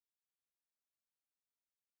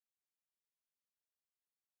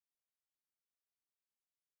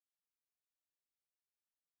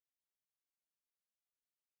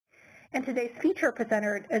And today's feature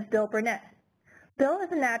presenter is Bill Burnett. Bill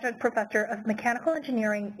is an adjunct professor of mechanical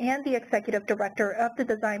engineering and the executive director of the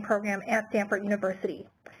design program at Stanford University.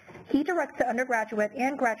 He directs the undergraduate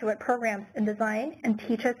and graduate programs in design and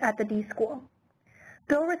teaches at the D School.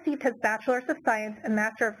 Bill received his Bachelor's of Science and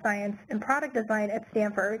Master of Science in Product Design at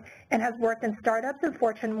Stanford and has worked in startups and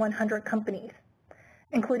Fortune 100 companies,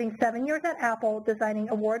 including 7 years at Apple designing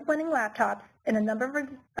award-winning laptops and a number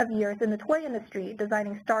of years in the toy industry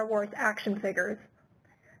designing Star Wars action figures.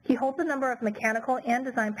 He holds a number of mechanical and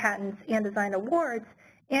design patents and design awards,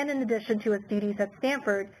 and in addition to his duties at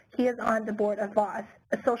Stanford, he is on the board of Voss,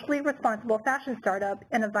 a socially responsible fashion startup,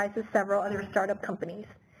 and advises several other startup companies.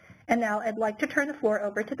 And now I'd like to turn the floor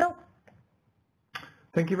over to Bill.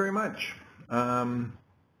 Thank you very much.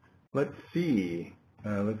 Let's see.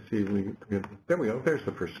 There we go. There's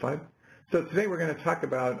the first slide. So today we're going to talk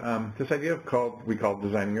about this idea we call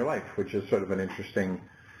designing your life, which is sort of an interesting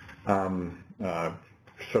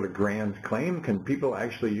sort of grand claim. Can people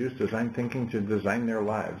actually use design thinking to design their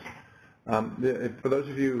lives? For those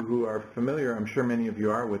of you who are familiar, I'm sure many of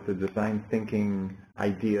you are, with the design thinking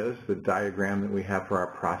ideas. The diagram that we have for our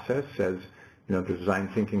process says, the design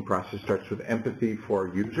thinking process starts with empathy for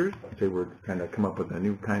users. Say we're kind of come up with a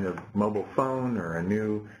new kind of mobile phone or a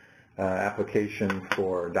new application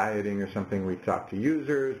for dieting or something. We talk to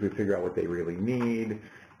users. We figure out what they really need.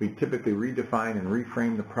 We typically redefine and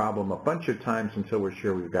reframe the problem a bunch of times until we're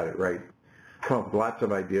sure we've got it right. Come up with lots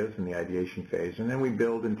of ideas in the ideation phase, and then we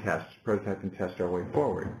build and test, prototype and test our way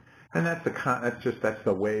forward. And that's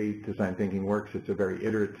the way design thinking works. It's a very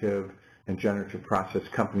iterative and generative process.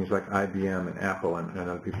 Companies like IBM and Apple and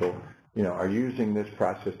other people, are using this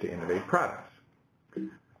process to innovate products.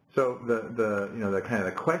 So the kind of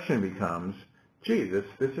the question becomes, gee, this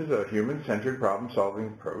is a human-centered problem-solving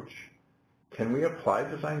approach. Can we apply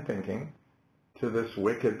design thinking to this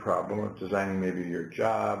wicked problem of designing maybe your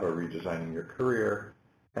job or redesigning your career,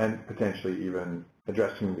 and potentially even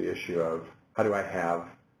addressing the issue of how do I have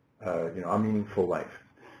a meaningful life?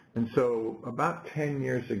 And so about 10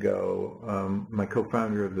 years ago, my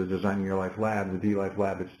co-founder of the Designing Your Life Lab, the D-Life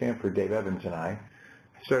Lab at Stanford, Dave Evans, and I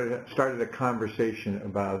started a conversation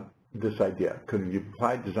about this idea. Could you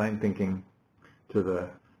apply design thinking to the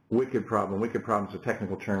wicked problem? Wicked problem is a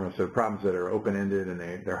technical term, so problems that are open-ended and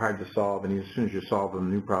they're hard to solve, and as soon as you solve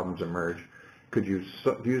them, new problems emerge. Could you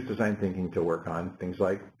use design thinking to work on things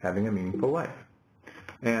like having a meaningful life?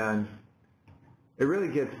 And it really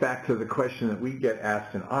gets back to the question that we get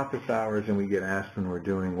asked in office hours and we get asked when we're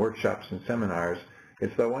doing workshops and seminars.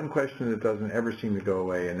 It's the one question that doesn't ever seem to go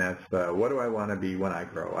away, and that's the what do I want to be when I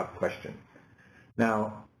grow up question.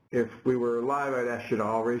 Now, if we were live, I'd ask you to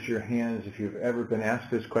all raise your hands if you've ever been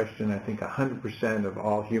asked this question. I think 100% of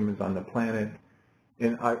all humans on the planet,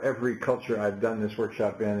 in every culture I've done this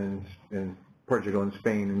workshop in Portugal and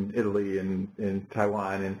Spain and Italy and in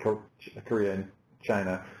Taiwan and Korea and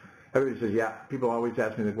China, everybody says, yeah, people always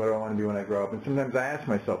ask me, what do I want to be when I grow up? And sometimes I ask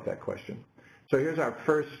myself that question. So here's our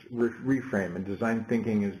first reframe, and design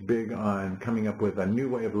thinking is big on coming up with a new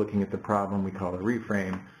way of looking at the problem. We call it a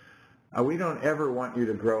reframe. We don't ever want you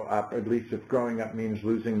to grow up, at least if growing up means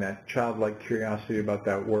losing that childlike curiosity about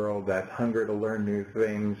that world, that hunger to learn new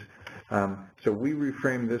things. So we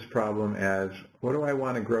reframe this problem as, what do I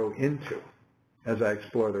want to grow into as I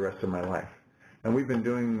explore the rest of my life? And we've been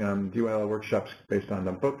doing DYL workshops based on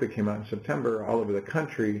the book that came out in September all over the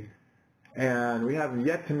country, and we haven't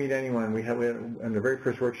yet to meet anyone. We had in the very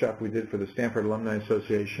first workshop we did for the Stanford Alumni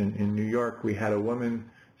Association in New York, we had a woman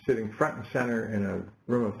sitting front and center in a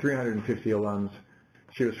room of 350 alums.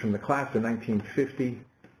 She was from the class of 1950.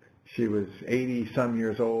 She was 80-some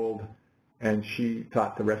years old, and she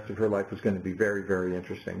thought the rest of her life was going to be very, very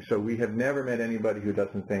interesting. So we have never met anybody who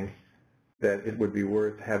doesn't think that it would be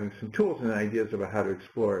worth having some tools and ideas about how to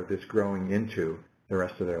explore this growing into the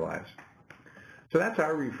rest of their lives. So that's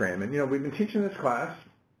our reframe. And, we've been teaching this class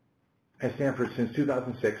at Stanford since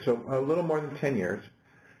 2006, so a little more than 10 years.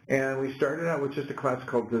 And we started out with just a class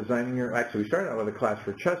called Designing Your... Actually, we started out with a class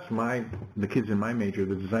for just the kids in my major,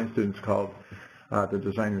 the design students, called The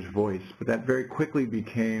Designer's Voice. But that very quickly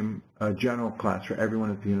became a general class for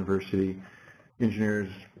everyone at the university, engineers,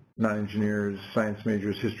 non-engineers, science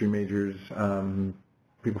majors, history majors,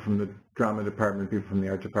 people from the drama department, people from the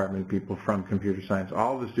art department, people from computer science,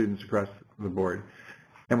 all the students across the board.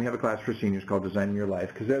 And we have a class for seniors called Designing Your Life,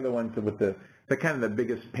 because they're the ones with the kind of the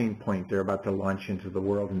biggest pain point. They're about to launch into the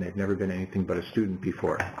world, and they've never been anything but a student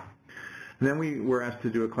before. And then we were asked to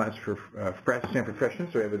do a class for Stanford freshmen,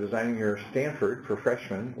 so we have a Designing Your Stanford for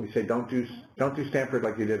freshmen. We say don't do Stanford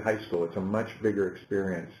like you did high school. It's a much bigger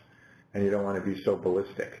experience, and you don't want to be so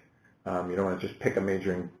ballistic. You don't want to just pick a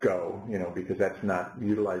major and go, because that's not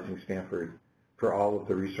utilizing Stanford for all of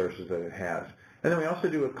the resources that it has. And then we also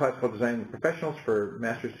do a class called Designing Professionals for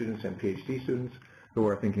master's students and PhD students who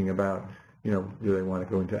are thinking about, do they want to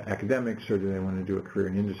go into academics or do they want to do a career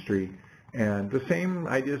in industry? And the same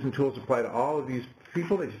ideas and tools apply to all of these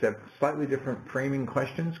people. They just have slightly different framing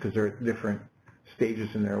questions because they're at different stages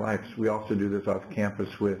in their lives. We also do this off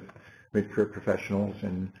campus with mid-career professionals,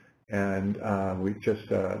 and we just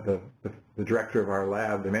the director of our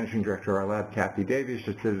lab, the managing director of our lab, Kathy Davies,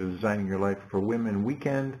 just did a Designing Your Life for Women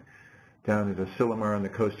weekend down at Asilomar on the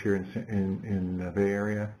coast here in the Bay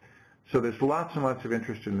Area. So there's lots and lots of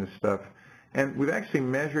interest in this stuff, and we've actually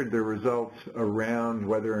measured the results around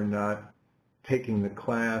whether or not taking the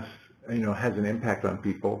class, has an impact on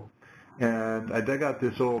people. And I dug out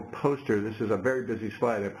this old poster. This is a very busy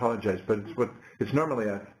slide. I apologize, but it's normally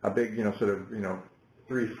a big,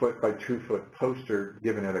 3-foot by 2-foot poster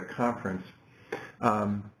given at a conference.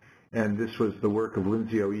 And this was the work of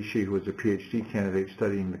Lindsay Oishi, who was a PhD candidate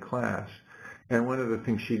studying the class. And one of the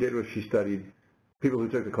things she did was she studied people who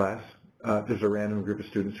took the class. There's a random group of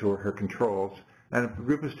students who were her controls, and a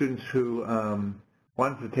group of students who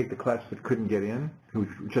wanted to take the class but couldn't get in, who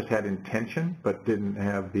just had intention but didn't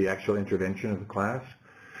have the actual intervention of the class.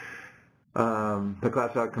 The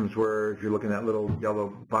class outcomes were, if you're looking at that little yellow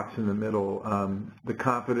box in the middle, the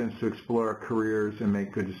confidence to explore careers and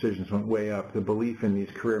make good decisions went way up. The belief in these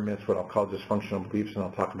career myths, what I'll call dysfunctional beliefs, and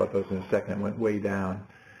I'll talk about those in a second, went way down.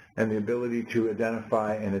 And the ability to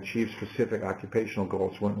identify and achieve specific occupational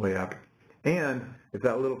goals went way up. And if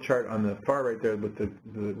that little chart on the far right there with the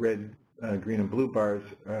red, green, and blue bars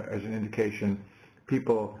as an indication,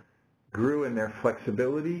 people grew in their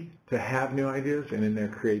flexibility to have new ideas and in their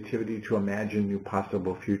creativity to imagine new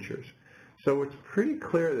possible futures. So it's pretty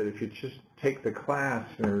clear that if you just take the class,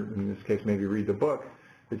 or in this case maybe read the book,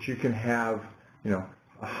 that you can have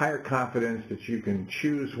a higher confidence, that you can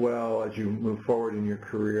choose well as you move forward in your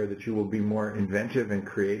career, that you will be more inventive and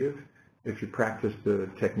creative if you practice the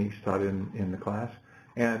techniques taught in the class.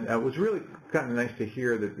 And it was really kind of nice to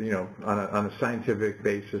hear that, on a scientific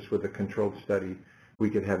basis with a controlled study, we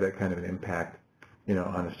could have that kind of an impact,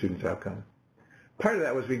 on a student's outcome. Part of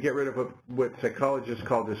that was we get rid of what psychologists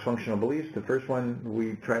call dysfunctional beliefs. The first one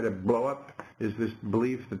we try to blow up is this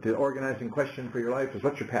belief that the organizing question for your life is,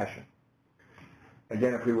 what's your passion?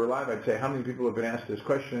 Again, if we were live, I'd say, how many people have been asked this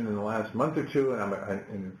question in the last month or two?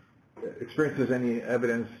 And experience as any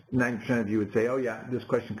evidence, 90% of you would say, oh yeah, this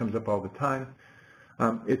question comes up all the time.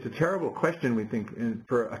 It's a terrible question, we think,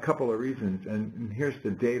 for a couple of reasons, and here's the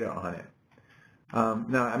data on it.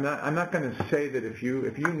 Now, I'm not going to say that if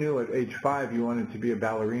you knew at age 5 you wanted to be a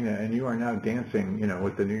ballerina and you are now dancing,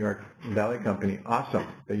 with the New York Ballet Company, awesome,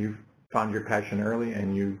 that you found your passion early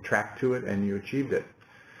and you tracked to it and you achieved it.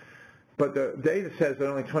 But the data says that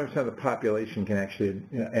only 20% of the population can actually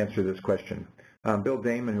answer this question. Bill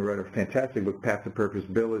Damon, who wrote a fantastic book, Path to Purpose.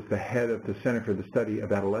 Bill is the head of the Center for the Study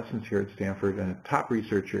of Adolescence here at Stanford and a top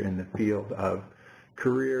researcher in the field of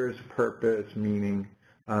careers, purpose, meaning.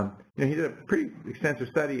 He did a pretty extensive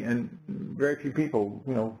study, and very few people,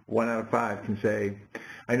 1 out of 5 can say,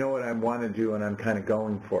 I know what I want to do and I'm kind of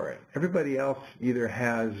going for it. Everybody else either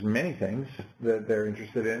has many things that they're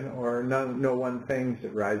interested in or no one thing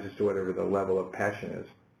that rises to whatever the level of passion is.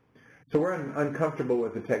 So we're uncomfortable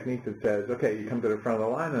with a technique that says, okay, you come to the front of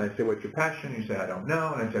the line and I say, what's your passion? You say, I don't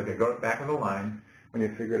know. And I say, okay, go back of the line. When you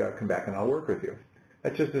figure it out, come back and I'll work with you.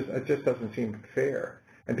 It just doesn't seem fair.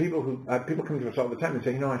 And people come to us all the time and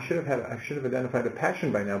say, I should have identified a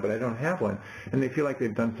passion by now, but I don't have one. And they feel like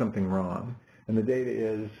they've done something wrong. And the data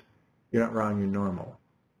is, you're not wrong, you're normal.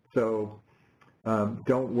 So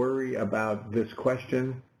don't worry about this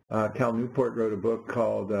question. Cal Newport wrote a book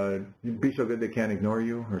called Be So Good They Can't Ignore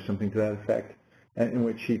You, or something to that effect, in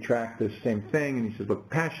which he tracked this same thing. And he says, look,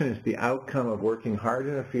 passion is the outcome of working hard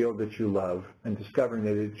in a field that you love and discovering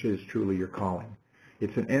that it is truly your calling.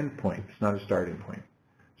 It's an end point. It's not a starting point.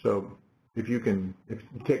 So if you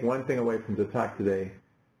take one thing away from the talk today,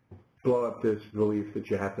 blow up this belief that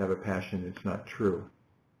you have to have a passion. It's not true.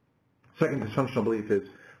 Second dysfunctional belief is,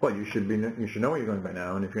 well, you should know where you're going by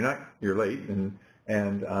now, and if you're not, you're late. And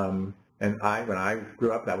when I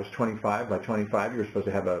grew up, that was 25. By 25, you were supposed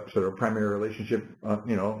to have a sort of primary relationship,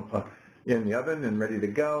 in the oven and ready to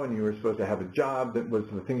go, and you were supposed to have a job that was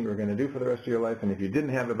the thing you were going to do for the rest of your life. And if you didn't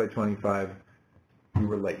have it by 25, you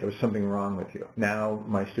were late. There was something wrong with you. Now,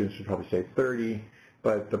 my students would probably say 30,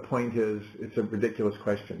 but the point is, it's a ridiculous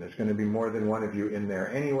question. There's going to be more than one of you in there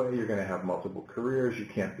anyway. You're going to have multiple careers. You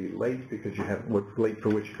can't be late because you have late for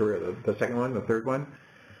which career? The second one, the third one?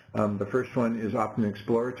 The first one is often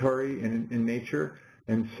exploratory in nature.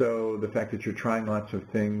 And so the fact that you're trying lots of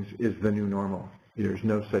things is the new normal. There's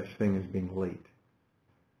no such thing as being late.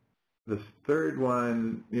 The third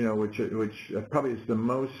one, which probably is the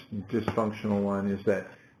most dysfunctional one, is that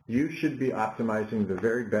you should be optimizing the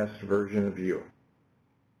very best version of you.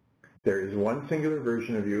 There is one singular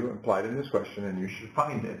version of you implied in this question, and you should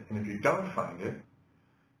find it. And if you don't find it,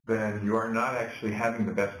 then you are not actually having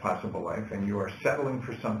the best possible life, and you are settling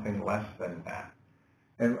for something less than that.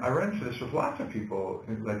 And I run into this with lots of people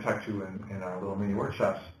that I talk to in our little mini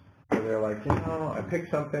workshops, where they're like, I picked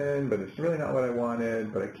something, but it's really not what I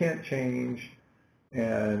wanted, but I can't change,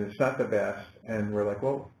 and it's not the best. And we're like,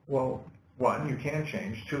 well, one, you can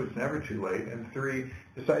change. Two, it's never too late. And three,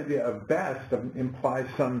 this idea of best implies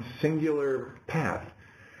some singular path.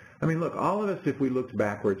 I mean, look, all of us, if we looked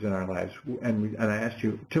backwards in our lives, and I asked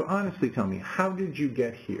you to honestly tell me, how did you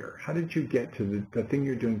get here? How did you get to the thing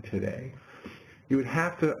you're doing today? You would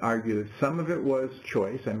have to argue that some of it was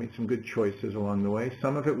choice. I made some good choices along the way.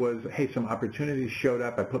 Some of it was, hey, some opportunities showed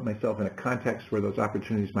up. I put myself in a context where those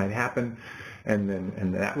opportunities might happen,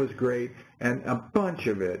 and that was great. And a bunch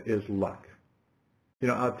of it is luck.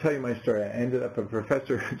 I'll tell you my story. I ended up a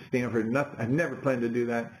professor at Stanford. I've never planned to do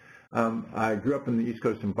that. I grew up in the East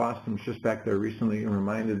Coast in Boston. I was just back there recently and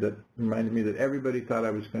reminded me that everybody thought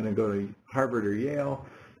I was going to go to Harvard or Yale.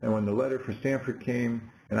 And when the letter for Stanford came,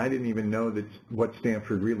 and I didn't even know what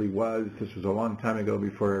Stanford really was. This was a long time ago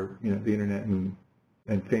before the internet and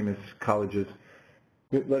famous colleges.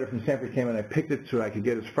 The letter from Stanford came, and I picked it so I could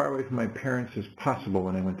get as far away from my parents as possible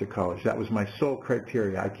when I went to college. That was my sole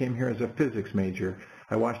criteria. I came here as a physics major.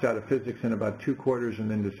 I washed out of physics in about 2 quarters and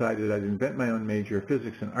then decided I'd invent my own major of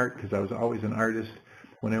physics and art because I was always an artist.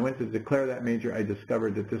 When I went to declare that major, I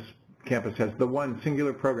discovered that this campus has the one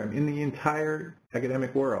singular program in the entire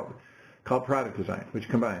academic world called product design, which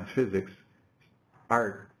combines physics,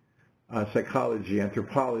 art, psychology,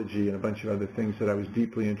 anthropology, and a bunch of other things that I was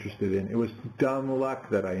deeply interested in. It was dumb luck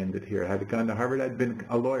that I ended here. Had I gone to Harvard, I'd been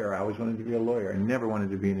a lawyer. I always wanted to be a lawyer. I never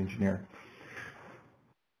wanted to be an engineer.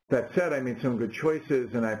 That said, I made some good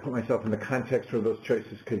choices, and I put myself in the context where those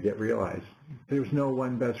choices could get realized. There was no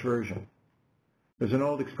one best version. There's an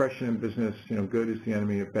old expression in business, good is the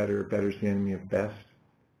enemy of better, better is the enemy of best.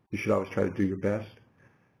 You should always try to do your best.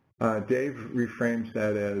 Dave reframes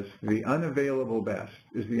that as the unavailable best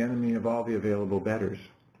is the enemy of all the available betters.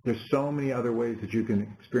 There's so many other ways that you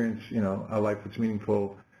can experience, a life that's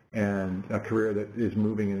meaningful and a career that is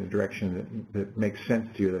moving in a direction that makes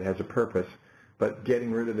sense to you, that has a purpose. But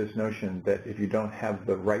getting rid of this notion that if you don't have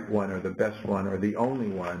the right one or the best one or the only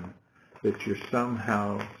one, that you're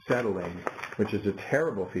somehow settling, which is a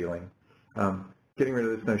terrible feeling. Getting rid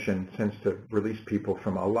of this notion tends to release people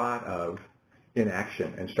from a lot of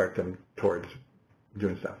inaction and start them towards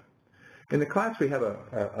doing stuff. In the class, we have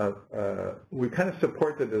we kind of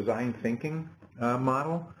support the design thinking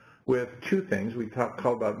model with 2 things. We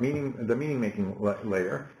call about the meaning-making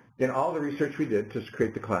layer. In all the research we did to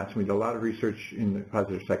create the class, we did a lot of research in the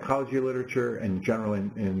positive psychology literature and general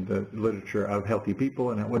in the literature of healthy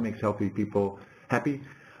people and what makes healthy people happy,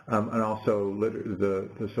 and also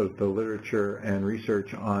the literature and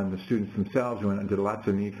research on the students themselves. We went and did lots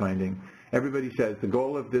of need finding. Everybody says the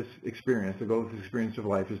goal of this experience of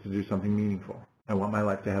life is to do something meaningful. I want my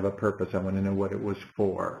life to have a purpose. I want to know what it was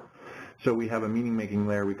for. So we have a meaning-making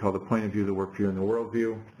layer we call the point of view, the work view, and the world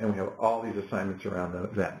view, and we have all these assignments around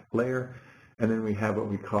that layer. And then we have what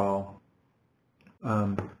we call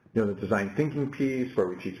the design thinking piece, where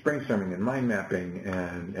we teach brainstorming and mind mapping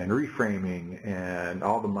and reframing and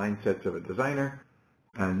all the mindsets of a designer.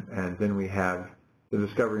 And then we have the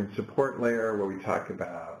discovery and support layer, where we talk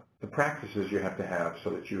about the practices you have to have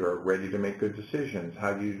so that you are ready to make good decisions.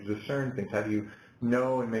 How do you discern things? How do you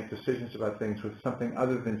know and make decisions about things with something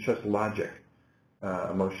other than just logic,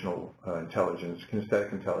 emotional intelligence,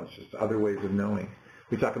 kinesthetic intelligence, just other ways of knowing.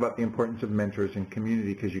 We talk about the importance of mentors and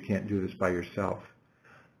community because you can't do this by yourself.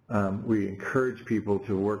 We encourage people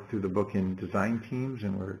to work through the book in design teams,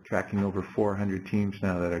 and we're tracking over 400 teams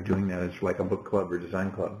now that are doing that. It's like a book club or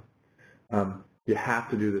design club. You have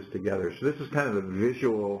to do this together. So this is kind of the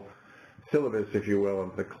visual syllabus, if you will,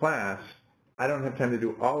 of the class. I don't have time to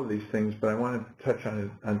do all of these things, but I want to touch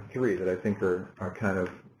on 3 that I think are kind of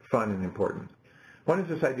fun and important. One is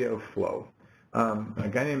this idea of flow. A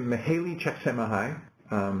guy named Mihaly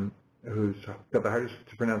Csikszentmihalyi, who's got the hardest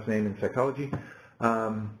to pronounce name in psychology,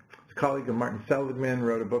 a colleague of Martin Seligman,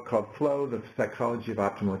 wrote a book called Flow, The Psychology of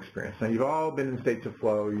Optimal Experience. Now, you've all been in states of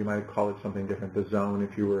flow. You might call it something different, the zone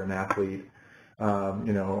if you were an athlete,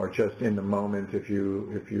 or just in the moment if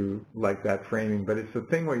you like that framing. But it's the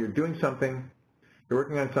thing where you're doing something, you're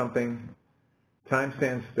working on something, Time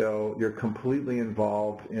stands still. You're completely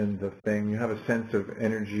involved in the thing. You have a sense of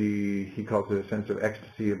energy. He calls it a sense of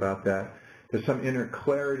ecstasy about that. There's some inner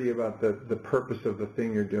clarity about the purpose of the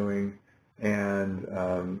thing you're doing,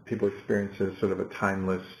 and people experience it as sort of a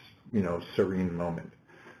timeless, serene moment.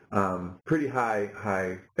 Pretty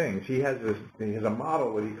high things. He has a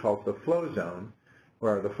model what he calls the flow zone,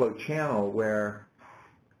 or the flow channel, where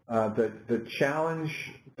the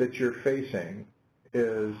challenge that you're facing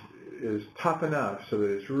is tough enough so that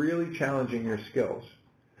it's really challenging your skills,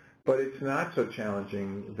 but it's not so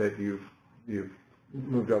challenging that you've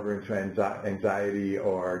moved over into anxiety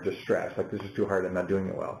or distress, like this is too hard, I'm not doing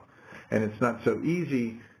it well. And it's not so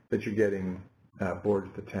easy that you're getting bored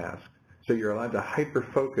with the task. So you're allowed to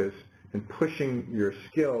hyper-focus and pushing your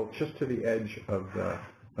skill just to the edge of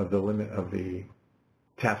the limit of the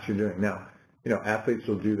task you're doing. Now, athletes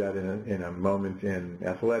will do that in a moment in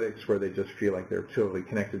athletics where they just feel like they're totally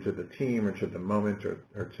connected to the team or to the moment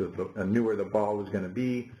or to knew where the ball was going to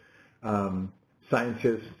be.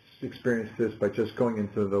 Scientists experience this by just going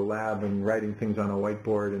into the lab and writing things on a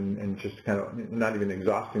whiteboard and just kind of not even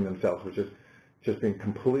exhausting themselves, but just being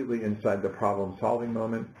completely inside the problem-solving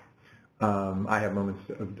moment. I have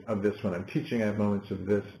moments of this when I'm teaching. I have moments of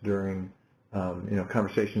this during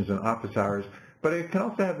conversations in office hours. But it can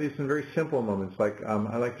also have these some very simple moments, like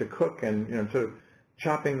I like to cook and sort of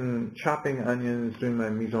chopping onions, doing my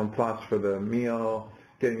mise en place for the meal,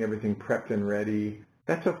 getting everything prepped and ready.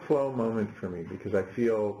 That's a flow moment for me because I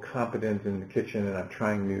feel competent in the kitchen and I'm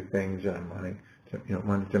trying new things and I'm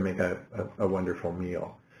wanting to make a wonderful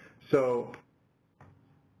meal. So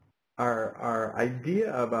our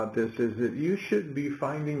idea about this is that you should be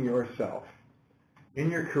finding yourself in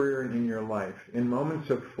your career and in your life in moments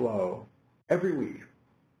of flow every week.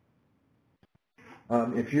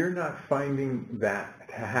 If you're not finding that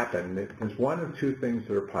to happen, there's one of two things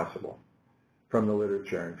that are possible from the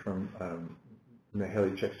literature and from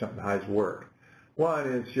Haley Csikszentmihalyi's work.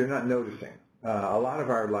 One is you're not noticing. A lot of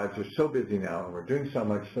our lives are so busy now and we're doing so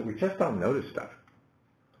much that we just don't notice stuff.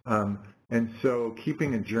 And so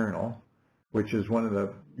keeping a journal, which is one of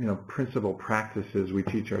the principal practices we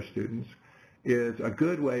teach our students, is a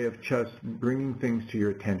good way of just bringing things to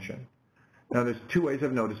your attention. Now, there's two ways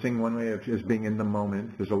of noticing. One way is being in the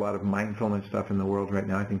moment. There's a lot of mindfulness stuff in the world right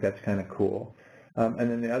now. I think that's kind of cool. And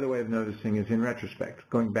then the other way of noticing is in retrospect,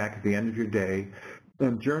 going back at the end of your day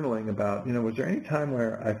and journaling about, was there any time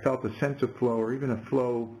where I felt a sense of flow or even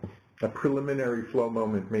a preliminary flow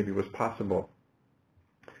moment maybe was possible?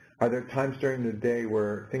 Are there times during the day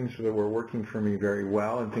where things that were working for me very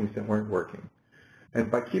well and things that weren't working? And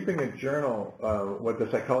by keeping a journal, what the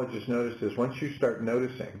psychologists noticed is once you start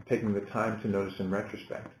noticing, taking the time to notice in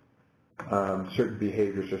retrospect, certain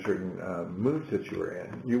behaviors or certain moods that you were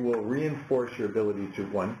in, you will reinforce your ability to,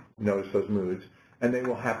 one, notice those moods, and they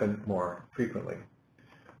will happen more frequently.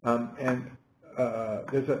 There's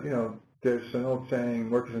an old saying,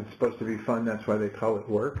 work isn't supposed to be fun, that's why they call it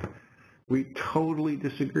work. We totally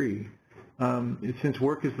disagree. Since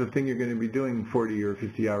work is the thing you're going to be doing 40 or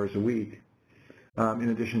 50 hours a week, in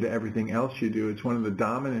addition to everything else you do, it's one of the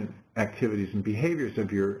dominant activities and behaviors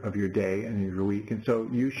of your day and your week, and so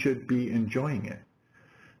you should be enjoying it.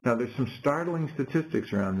 Now, there's some startling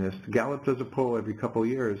statistics around this. Gallup does a poll every couple of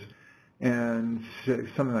years, and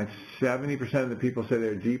something like 70% of the people say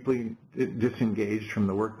they're deeply disengaged from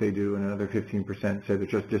the work they do, and another 15% say they're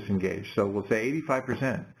just disengaged. So we'll say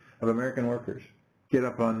 85% of American workers get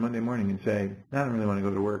up on Monday morning and say, I don't really want to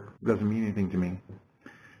go to work. It doesn't mean anything to me.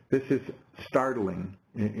 This is startling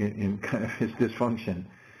in kind of its dysfunction.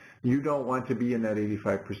 You don't want to be in that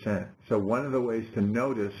 85%. So one of the ways to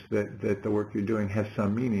notice that the work you're doing has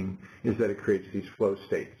some meaning is that it creates these flow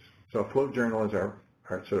states. So a flow journal is our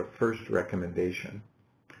sort of first recommendation.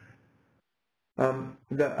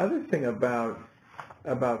 The other thing about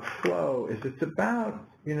flow is it's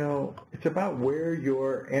about where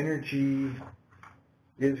your energy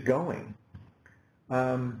is going.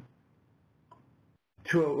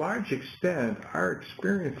 To a large extent, our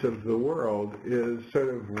experience of the world is sort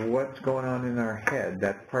of what's going on in our head,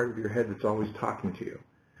 that part of your head that's always talking to you.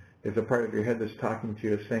 If the part of your head that's talking to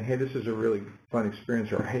you is saying, hey, this is a really fun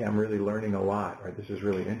experience, or hey, I'm really learning a lot, or this is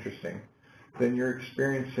really interesting, then you're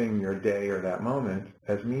experiencing your day or that moment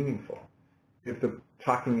as meaningful. If the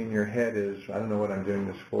talking in your head is, I don't know what I'm doing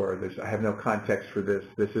this for, I have no context for this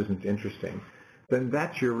isn't interesting, then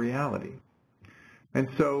that's your reality. And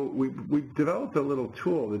so we've developed a little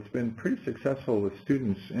tool that's been pretty successful with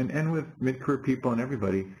students and with mid-career people and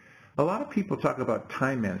everybody. A lot of people talk about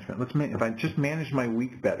time management. If I just manage my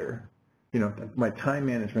week better, my time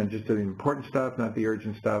management, just the important stuff, not the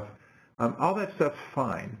urgent stuff, all that stuff's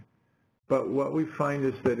fine. but what we find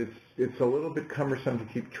is that it's a little bit cumbersome to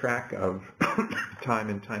keep track of time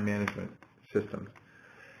and time management systems.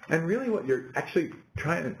 And really what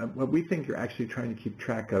we think you're actually trying to keep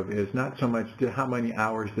track of is not so much how many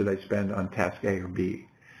hours did I spend on task A or B,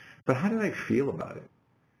 but how did I feel about it?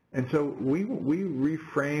 And so we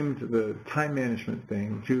reframed the time management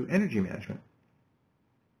thing to energy management.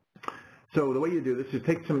 So the way you do this is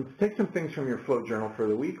take some things from your flow journal for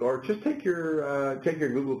the week, or just take your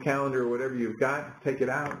Google Calendar or whatever you've got, take it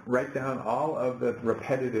out, write down all of the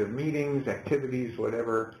repetitive meetings, activities,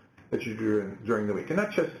 whatever that you do during the week, and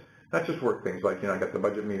not just work things like, I got the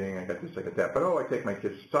budget meeting, I got this, I got that, but I take my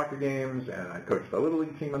kids to soccer games and I coach the Little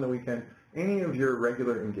League team on the weekend. Any of your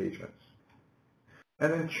regular engagements,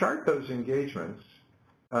 and then chart those engagements,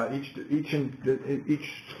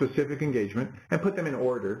 each specific engagement, and put them in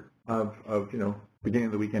order of beginning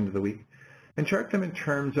of the week, end of the week, and chart them in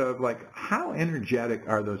terms of like how energetic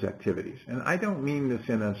are those activities. And I don't mean this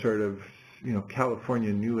in a sort of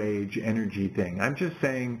California New Age energy thing. I'm just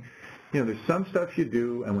saying, there's some stuff you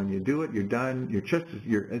do, and when you do it, you're done.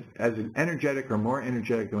 You're as energetic or more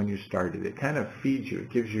energetic than when you started. It kind of feeds you. It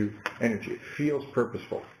gives you energy. It feels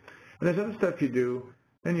purposeful. And there's other stuff you do,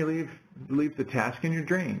 and you leave the task, and you're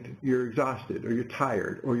drained. You're exhausted, or you're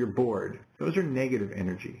tired, or you're bored. Those are negative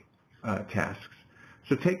energy tasks.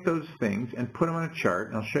 So take those things and put them on a chart,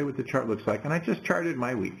 and I'll show you what the chart looks like. And I just charted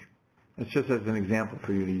my week. It's just as an example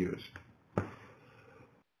for you to use.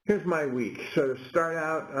 Here's my week. So to start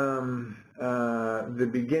out, the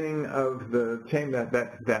beginning of the thing,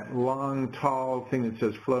 that long, tall thing that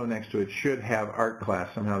says flow next to it should have art class.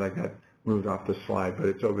 Somehow that got moved off the slide, but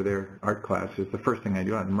it's over there. Art class is the first thing I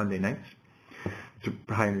do on Monday nights. It's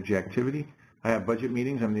a high energy activity. I have budget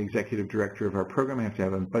meetings. I'm the executive director of our program. I have to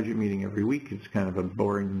have a budget meeting every week. It's kind of a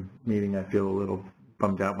boring meeting. I feel a little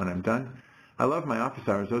bummed out when I'm done. I love my office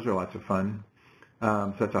hours. Those are lots of fun.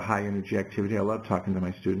 So that's a high energy activity. I love talking to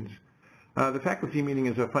my students. The faculty meeting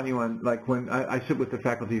is a funny one. Like when I sit with the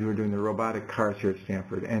faculty who are doing the robotic cars here at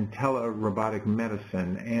Stanford, and tele-robotic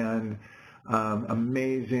medicine, and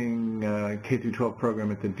amazing K through 12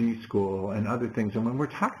 program at the D school, and other things. And when we're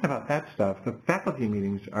talking about that stuff, the faculty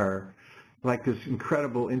meetings are like this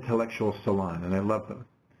incredible intellectual salon, and I love them.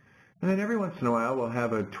 And then every once in a while, we'll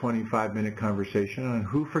have a 25-minute conversation on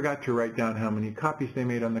who forgot to write down how many copies they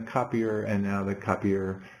made on the copier, and now the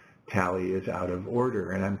copier tally is out of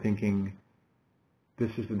order. And I'm thinking, this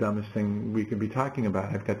is the dumbest thing we could be talking about.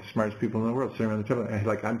 I've got the smartest people in the world sitting around the table.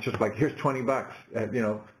 I'm just like, here's $20.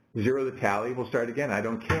 Zero the tally. We'll start again. I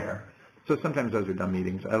don't care. So sometimes those are dumb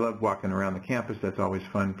meetings. I love walking around the campus. That's always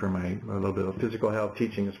fun for a little bit of physical health.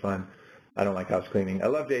 Teaching is fun. I don't like house cleaning. I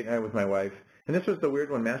love date night with my wife. And this was the weird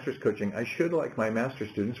one, master's coaching. I should like my master's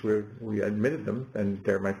students. We admitted them, and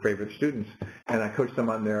they're my favorite students. And I coached them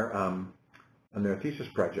on their thesis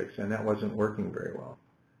projects, and that wasn't working very well.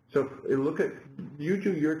 So you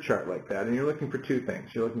do your chart like that, and you're looking for two things.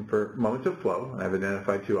 You're looking for moments of flow. I've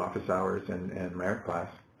identified 2 office hours and my art class.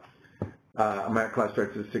 My art class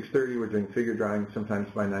starts at 6:30. We're doing figure drawing. Sometimes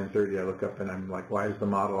by 9:30, I look up and I'm like, why is the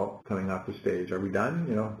model coming off the stage? Are we done?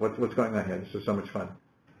 What's going on here? This is so much fun.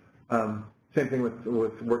 Same thing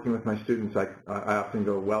with working with my students. I often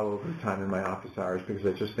go well over time in my office hours because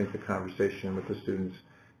I just think the conversation with the students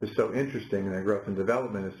is so interesting, and their growth and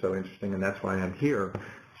development is so interesting, and that's why I'm here.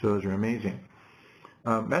 So those are amazing.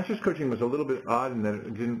 Master's coaching was a little bit odd in that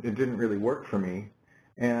it didn't really work for me,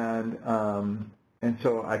 and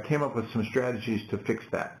so I came up with some strategies to fix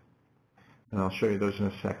that, and I'll show you those in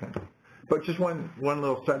a second. But just one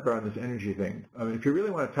little sidebar on this energy thing. If you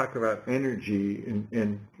really want to talk about energy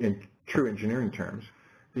in true engineering terms,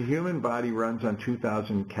 the human body runs on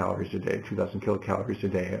 2,000 calories a day, 2,000 kilocalories a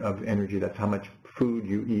day of energy. That's how much food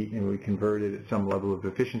you eat, and we convert it at some level of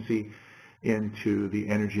efficiency into the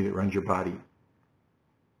energy that runs your body.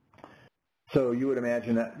 So you would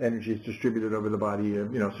imagine that energy is distributed over the body,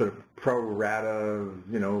 sort of pro rata,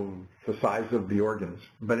 the size of the organs.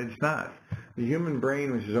 But it's not. The human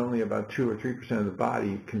brain, which is only about 2 or 3% of the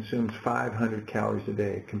body, consumes 500 calories a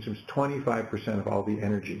day. It consumes 25% of all the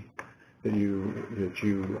energy that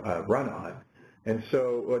you run on. And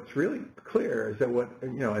so what's really clear is that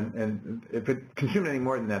and if it consumed any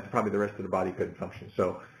more than that, probably the rest of the body couldn't function.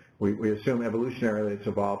 So we assume evolutionarily it's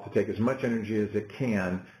evolved to take as much energy as it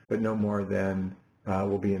can, but no more than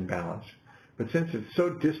will be in balance. But since it's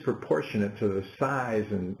so disproportionate to the size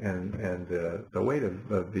and the weight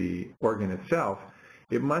of the organ itself,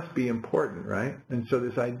 it must be important, right? And so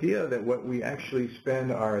this idea that what we actually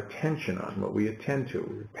spend our attention on, what we attend to,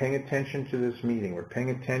 we're paying attention to this meeting, we're paying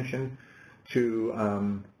attention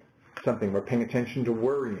to something, we're paying attention to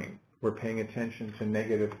worrying, we're paying attention to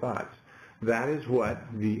negative thoughts. that is what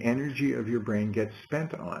the energy of your brain gets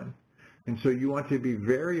spent on. And so you want to be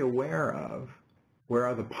very aware of where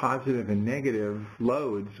are the positive and negative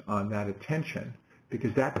loads on that attention,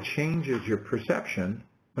 because that changes your perception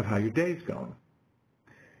of how your day's going.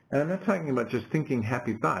 And I'm not talking about just thinking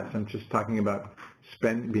happy thoughts. I'm just talking about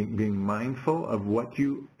being mindful of what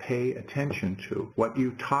you pay attention to, what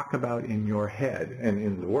you talk about in your head and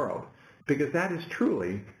in the world, because that is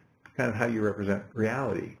truly kind of how you represent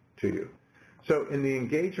reality to you. So in the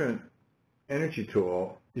engagement energy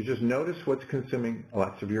tool, you just notice what's consuming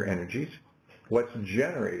lots of your energies, what's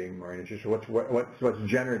generating more energy, so what's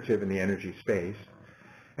generative in the energy space.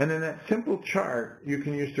 And then that simple chart you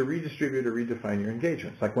can use to redistribute or redefine your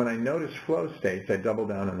engagements. Like when I notice flow states, I double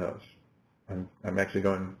down on those. I'm actually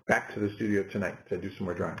going back to the studio tonight to do some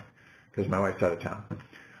more drawing because my wife's out of town.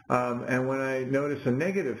 And when I notice a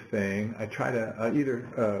negative thing, I try to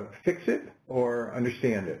either fix it or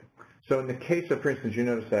understand it. So in the case of, for instance, you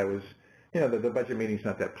notice that I was, the budget meeting's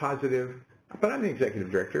not that positive, but I'm the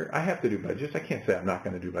executive director. I have to do budgets. I can't say I'm not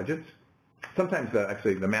going to do budgets. Sometimes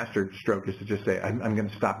actually the master stroke is to just say, I'm going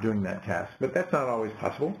to stop doing that task, but that's not always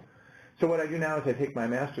possible. So what I do now is I take my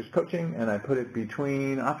master's coaching and I put it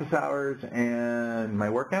between office hours and my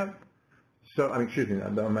workout. So,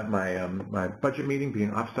 my budget meeting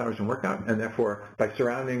between office hours and workout, and therefore by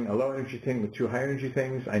surrounding a low energy thing with two high energy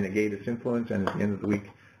things, I negate its influence, and at the end of the week,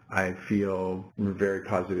 I feel very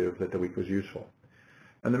positive that the week was useful.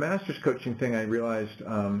 And the master's coaching thing, I realized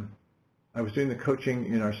I was doing the coaching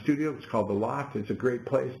in our studio. It's called The Loft. It's a great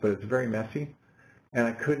place, but it's very messy. And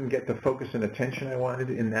I couldn't get the focus and attention I wanted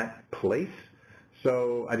in that place.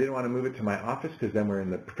 So I didn't want to move it to my office because then we're in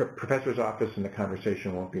the professor's office and the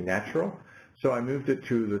conversation won't be natural. So I moved it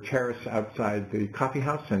to the terrace outside the coffee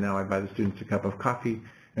house, and now I buy the students a cup of coffee,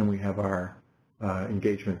 and we have our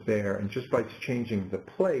engagements there. And just by changing the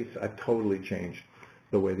place, I've totally changed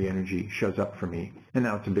the way the energy shows up for me. And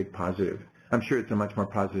now it's a big positive. I'm sure it's a much more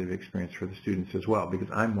positive experience for the students as well because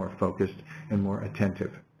I'm more focused and more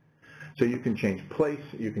attentive. So you can change place,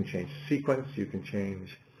 you can change sequence, you can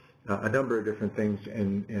change a number of different things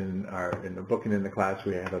in the book and in the class.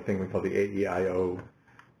 We have a thing we call the AEIOU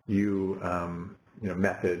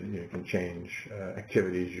method. You can change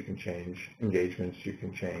activities, you can change engagements, you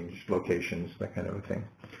can change locations, that kind of a thing.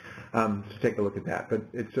 So take a look at that. But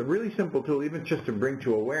it's a really simple tool, even just to bring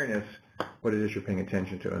to awareness what it is you're paying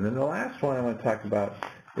attention to. And then the last one I want to talk about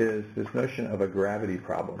is this notion of a gravity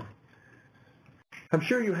problem. I'm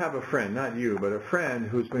sure you have a friend, not you, but a friend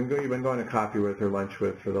who's you've been going to coffee with or lunch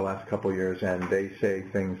with for the last couple of years, and they say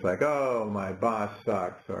things like, oh, my boss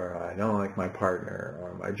sucks, or I don't like my partner,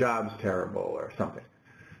 or my job's terrible, or something.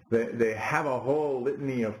 They have a whole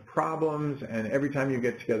litany of problems, and every time you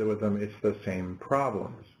get together with them, it's the same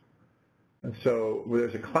problems. And so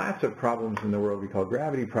there's a class of problems in the world we call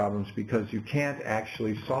gravity problems because you can't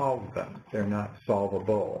actually solve them. They're not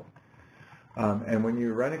solvable. And when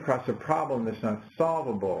you run across a problem that's not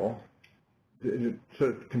solvable, sort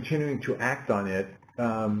of continuing to act on it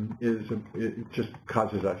it just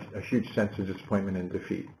causes a huge sense of disappointment and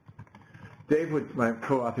defeat. My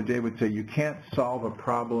co-author Dave would say, you can't solve a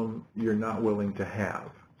problem you're not willing to have.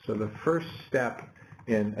 So the first step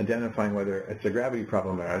in identifying whether it's a gravity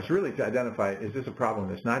problem or not is really to identify, is this a problem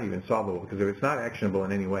that's not even solvable? Because if it's not actionable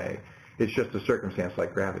in any way, it's just a circumstance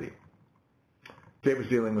like gravity. Dave was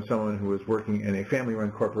dealing with someone who was working in a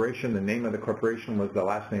family-run corporation. The name of the corporation was the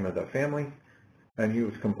last name of the family. And he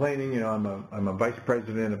was complaining, I'm a vice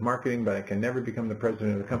president of marketing, but I can never become the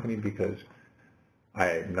president of the company because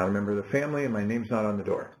I'm not a member of the family and my name's not on the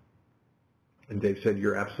door. And Dave said,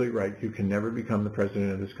 you're absolutely right. You can never become the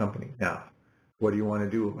president of this company. Now, what do you want to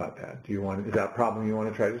do about that? Is that a problem you want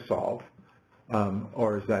to try to solve?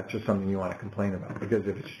 Or is that just something you want to complain about? Because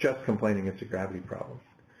if it's just complaining, it's a gravity problem.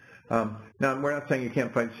 Now, we're not saying you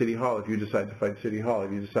can't fight City Hall if you decide to fight City Hall,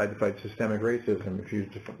 if you decide to fight systemic racism, if you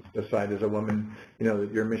decide as a woman, that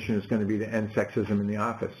your mission is going to be to end sexism in the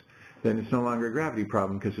office, then it's no longer a gravity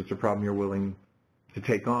problem because it's a problem you're willing to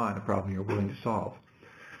take on, a problem you're willing to solve.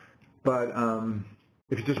 But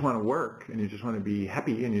if you just want to work and you just want to be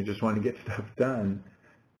happy and you just want to get stuff done,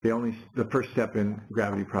 the first step in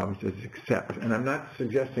gravity problems is accept. And I'm not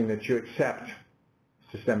suggesting that you accept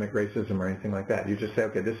systemic racism or anything like that. You just say,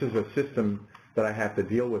 okay, this is a system that I have to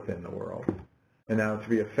deal with in the world. And now to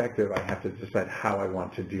be effective, I have to decide how I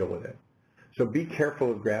want to deal with it. So be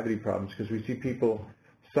careful of gravity problems because we see people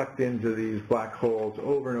sucked into these black holes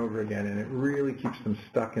over and over again, and it really keeps them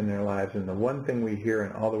stuck in their lives. And the one thing we hear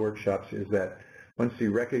in all the workshops is that once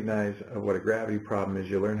you recognize what a gravity problem is,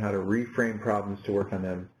 you learn how to reframe problems to work on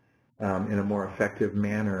them in a more effective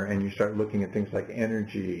manner, and you start looking at things like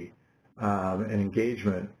energy, and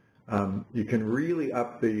engagement, you can really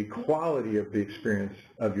up the quality of the experience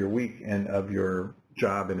of your week and of your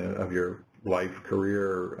job and of your life,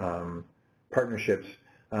 career, partnerships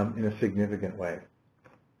in a significant way.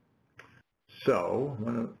 So I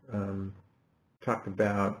want to talk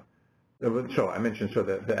about, so I mentioned, so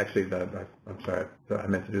that I'm sorry, I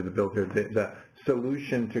meant to do the build here. The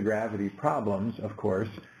solution to gravity problems, of course,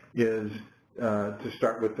 is to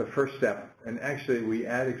start with the first step. And actually, we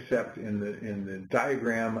add accept in the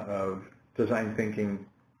diagram of design thinking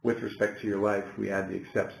with respect to your life. We add the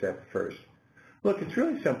accept step first. Look, it's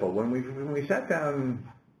really simple. When we sat down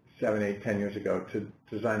 7, 8, 10 years ago to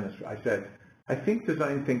design this, I said, I think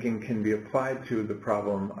design thinking can be applied to the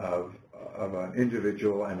problem of an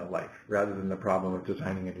individual and a life, rather than the problem of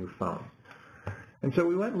designing a new phone. And so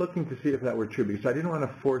we went looking to see if that were true, because I didn't want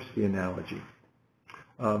to force the analogy.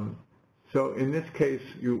 So in this case,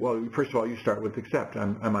 first of all, you start with accept.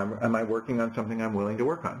 Am I working on something I'm willing to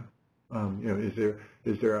work on?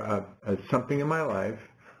 Is there something in my life?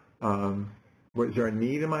 Is there a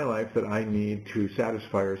need in my life that I need to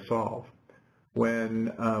satisfy or solve?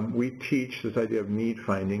 When we teach this idea of need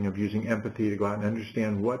finding, of using empathy to go out and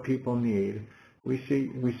understand what people need, we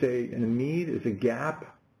say a need is a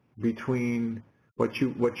gap between what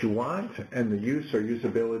you want and the use or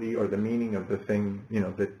usability or the meaning of the thing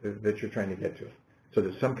that you're trying to get to. So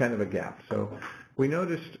there's some kind of a gap. So we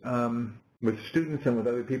noticed with students and with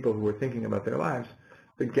other people who were thinking about their lives,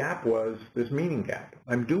 the gap was this meaning gap.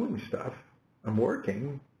 I'm doing stuff, I'm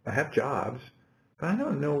working, I have jobs, but I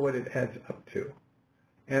don't know what it adds up to.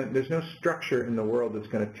 And there's no structure in the world that's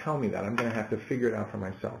going to tell me that. I'm going to have to figure it out for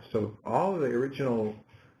myself. So all of the original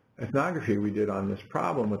ethnography we did on this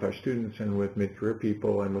problem with our students and with mid-career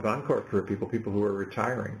people and with encore career people who are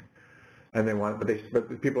retiring, and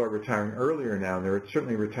but people are retiring earlier now, and they're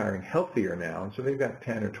certainly retiring healthier now, and so they've got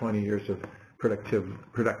 10 or 20 years of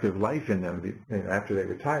productive life in them after they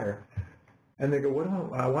retire. And they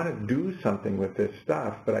go, I want to do something with this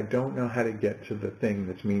stuff, but I don't know how to get to the thing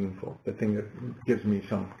that's meaningful, the thing that gives me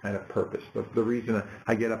some kind of purpose. The reason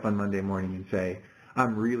I get up on Monday morning and say,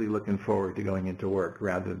 I'm really looking forward to going into work,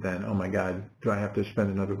 rather than, oh my God, do I have to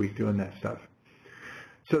spend another week doing that stuff?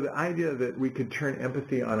 So the idea that we could turn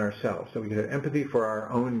empathy on ourselves, so we could have empathy for our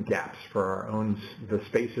own gaps, for the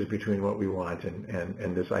spaces between what we want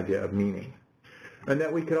and this idea of meaning. And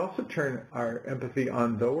that we could also turn our empathy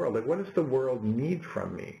on the world. Like, what does the world need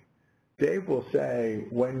from me? Dave will say,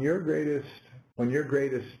 when your greatest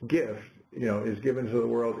gift, is given to the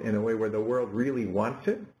world in a way where the world really wants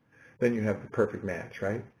it, then you have the perfect match,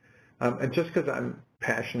 right? And just because I'm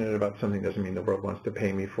passionate about something doesn't mean the world wants to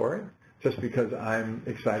pay me for it. Just because I'm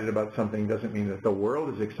excited about something doesn't mean that the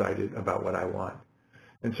world is excited about what I want.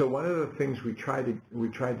 And so one of the things we tried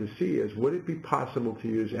to see is, would it be possible to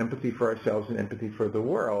use empathy for ourselves and empathy for the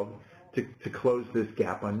world to close this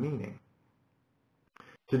gap on meaning?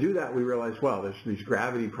 To do that, we realized, well, there's these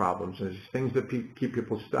gravity problems, there's things that keep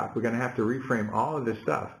people stuck. We're going to have to reframe all of this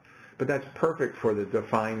stuff, but that's perfect for the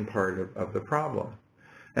define part of the problem.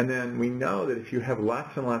 And then we know that if you have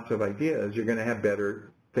lots and lots of ideas, you're going to have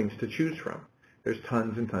better things to choose from. There's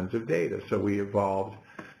tons and tons of data, so we evolved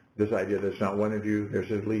this idea there's not one of you,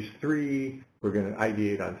 there's at least 3. We're going to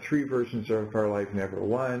ideate on 3 versions of our life, never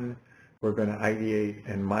one. We're going to ideate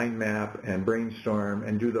and mind map and brainstorm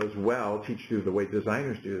and do those well, teach you the way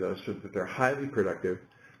designers do those, so that they're highly productive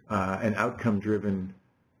and outcome-driven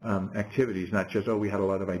activities, not just, we had a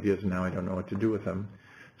lot of ideas and now I don't know what to do with them.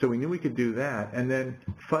 So we knew we could do that. And then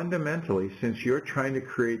fundamentally, since you're trying to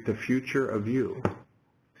create the future of you,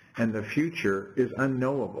 and the future is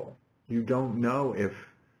unknowable, you don't know if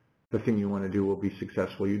the thing you want to do will be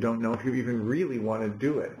successful. You don't know if you even really want to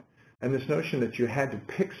do it. And this notion that you had to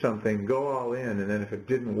pick something, go all in, and then if it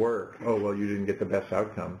didn't work, you didn't get the best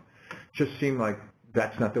outcome, just seemed like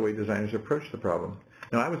that's not the way designers approach the problem.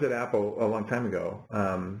 Now, I was at Apple a long time ago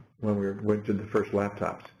when we went to the first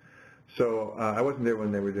laptops. So I wasn't there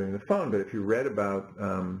when they were doing the phone, but if you read about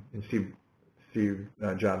in Steve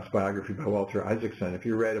Jobs' biography by Walter Isaacson, if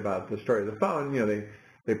you read about the story of the phone,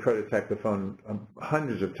 they prototyped the phone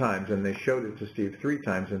hundreds of times, and they showed it to Steve 3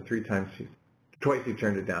 times, and twice he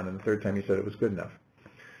turned it down, and the 3rd time he said it was good enough.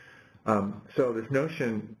 So this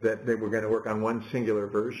notion that they were going to work on one singular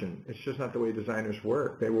version, it's just not the way designers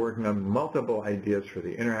work. They were working on multiple ideas for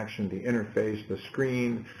the interaction, the interface, the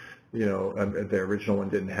screen. The original one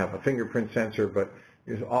didn't have a fingerprint sensor, but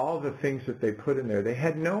all the things that they put in there, they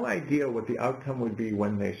had no idea what the outcome would be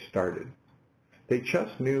when they started. They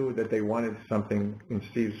just knew that they wanted something, in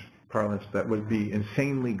Steve's parlance, that would be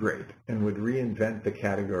insanely great and would reinvent the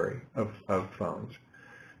category of phones.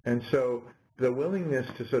 And so the willingness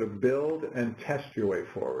to sort of build and test your way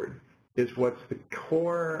forward is what's the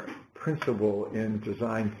core principle in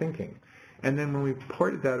design thinking. And then when we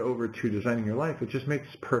ported that over to designing your life, it just makes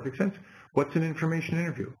perfect sense. What's an information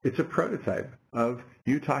interview? It's a prototype of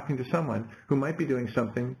you talking to someone who might be doing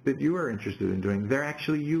something that you are interested in doing. They're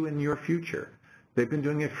actually you in your future. They've been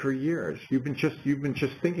doing it for years. You've been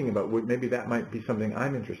just thinking about maybe that might be something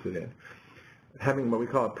I'm interested in. Having what we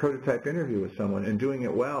call a prototype interview with someone and doing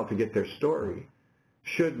it well to get their story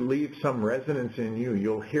should leave some resonance in you.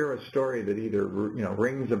 You'll hear a story that either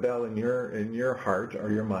rings a bell in your heart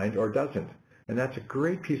or your mind or doesn't. And that's a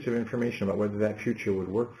great piece of information about whether that future would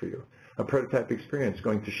work for you. A prototype experience,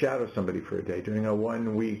 going to shadow somebody for a day, doing a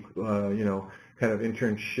 1 week, kind of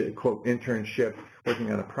internship, quote, internship,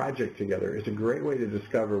 working on a project together is a great way to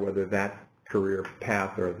discover whether that career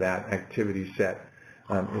path or that activity set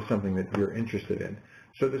is something that you're interested in.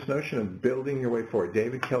 So this notion of building your way forward,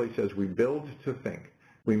 David Kelly says we build to think.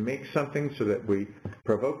 We make something so that we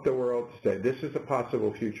provoke the world to say, this is a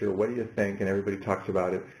possible future, what do you think? And everybody talks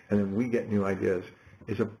about it, and then we get new ideas.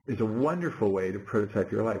 Is a wonderful way to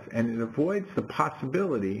prototype your life. And it avoids the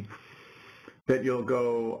possibility that you'll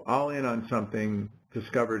go all in on something,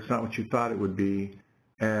 discover it's not what you thought it would be,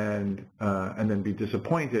 and then be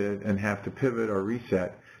disappointed and have to pivot or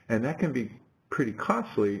reset. And that can be pretty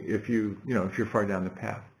costly if you're far down the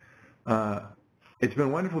path. It's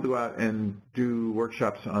been wonderful to go out and do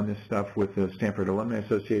workshops on this stuff with the Stanford Alumni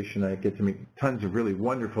Association. I get to meet tons of really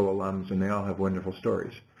wonderful alums, and they all have wonderful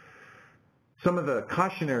stories. Some of the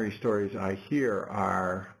cautionary stories I hear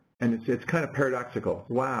are, and it's kind of paradoxical.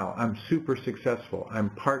 Wow, I'm super successful.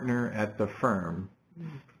 I'm partner at the firm.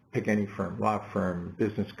 Pick any firm, law firm,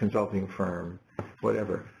 business consulting firm,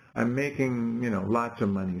 whatever. I'm making, lots of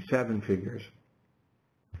money, 7 figures.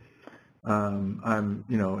 I'm,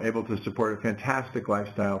 able to support a fantastic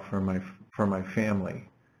lifestyle for my family,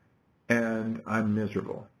 and I'm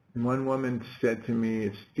miserable. And one woman said to me,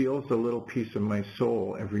 it steals a little piece of my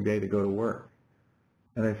soul every day to go to work.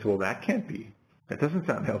 And I said, well, that can't be. That doesn't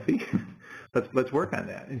sound healthy. let's work on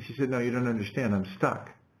that. And she said, no, you don't understand. I'm stuck.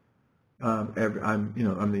 I'm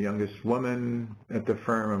the youngest woman at the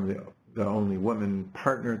firm. I'm the only woman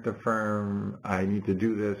partner at the firm. I need to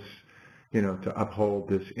do this, to uphold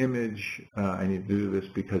this image. I need to do this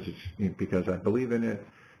because I believe in it,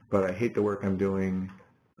 but I hate the work I'm doing.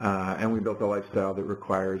 And we built a lifestyle that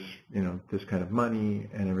requires, this kind of money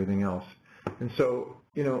and everything else. And so,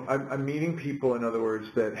 I'm meeting people, in other words,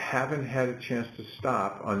 that haven't had a chance to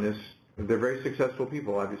stop on this. They're very successful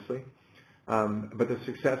people, obviously, but the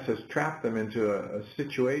success has trapped them into a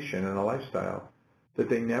situation and a lifestyle that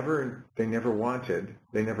they never wanted.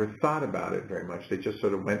 They never thought about it very much. They just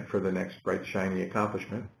sort of went for the next bright, shiny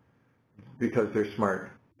accomplishment because they're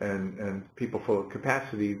smart and people full of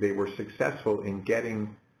capacity. They were successful in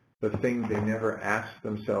getting the thing they never asked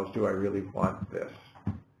themselves, do I really want this?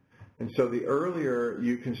 And so the earlier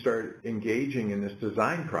you can start engaging in this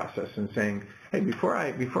design process and saying, hey, before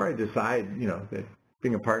I decide, that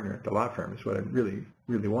being a partner at the law firm is what I really,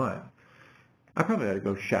 really want, I probably ought to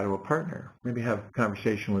go shadow a partner, maybe have a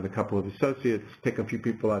conversation with a couple of associates, take a few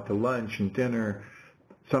people out to lunch and dinner.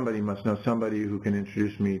 Somebody must know somebody who can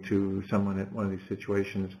introduce me to someone at one of these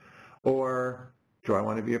situations. Or do I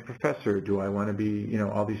want to be a professor? Do I want to be,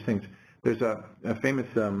 all these things? There's a famous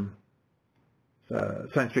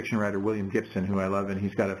science fiction writer, William Gibson, who I love, and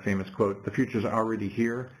he's got a famous quote, the future's already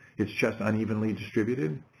here, it's just unevenly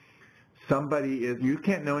distributed. You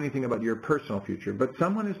can't know anything about your personal future, but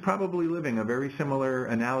someone is probably living a very similar,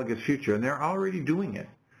 analogous future, and they're already doing it.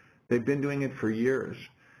 They've been doing it for years,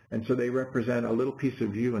 and so they represent a little piece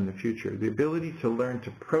of you in the future. The ability to learn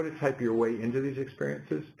to prototype your way into these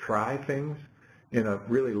experiences, try things in a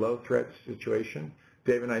really low-threat situation.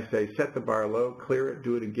 Dave and I say, set the bar low, clear it,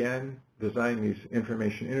 do it again, design these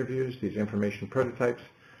information interviews, these information prototypes,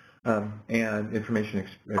 and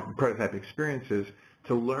prototype experiences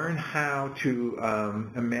to learn how to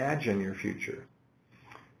imagine your future.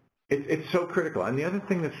 It's so critical. And the other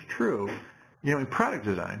thing that's true, in product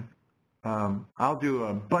design, I'll do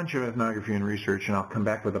a bunch of ethnography and research, and I'll come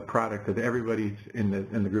back with a product that everybody in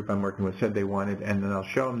the group I'm working with said they wanted, and then I'll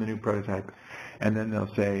show them the new prototype, and then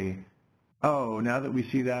they'll say, oh, now that we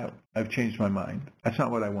see that, I've changed my mind. That's not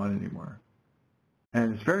what I want anymore.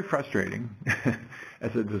 And it's very frustrating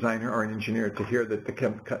as a designer or an engineer to hear that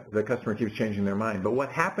the customer keeps changing their mind. But what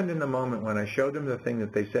happened in the moment when I showed them the thing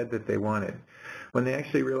that they said that they wanted, when they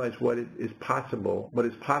actually realized what is possible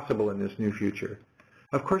in this new future,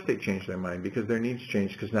 of course they changed their mind because their needs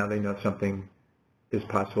changed because now they know something is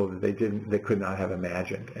possible that they could not have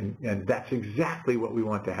imagined. And that's exactly what we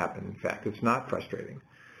want to happen. In fact, it's not frustrating.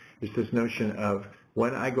 is this notion of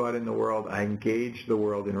when I go out in the world, I engage the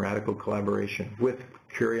world in radical collaboration with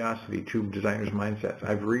curiosity, to designers' mindsets.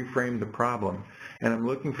 I've reframed the problem, and I'm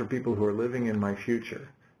looking for people who are living in my future,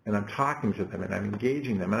 and I'm talking to them, and I'm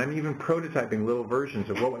engaging them, and I'm even prototyping little versions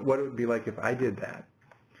of what it would be like if I did that.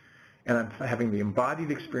 And I'm having the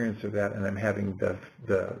embodied experience of that, and I'm having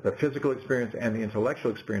the physical experience and the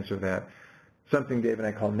intellectual experience of that, something Dave and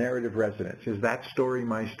I call narrative resonance. Is that story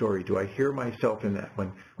my story? Do I hear myself in that?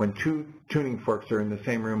 When two tuning forks are in the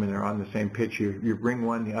same room and they're on the same pitch, you bring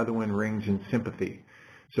one, the other one rings in sympathy.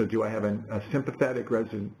 So do I have a sympathetic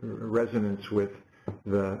resonance with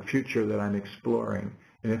the future that I'm exploring?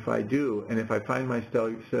 And if I do, and if I find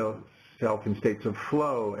myself in states of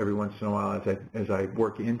flow every once in a while as I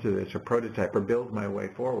work into this or prototype or build my way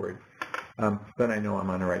forward, then I know I'm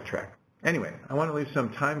on the right track. Anyway, I want to leave some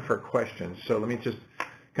time for questions, so let me just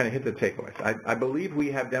kind of hit the takeaways. I believe we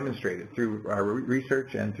have demonstrated through our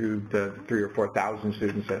research and through the 3,000 or 4,000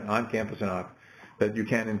 students on campus and off that you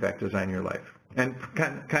can, in fact, design your life. And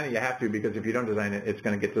kind of you have to, because if you don't design it, it's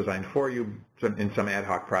going to get designed for you in some ad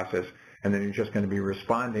hoc process, and then you're just going to be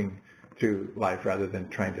responding to life rather than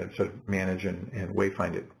trying to sort of manage and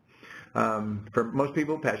wayfind it. For most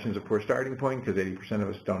people, passion is a poor starting point because 80% of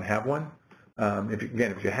us don't have one.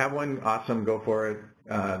 If you have one, awesome, go for it.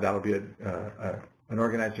 That'll be an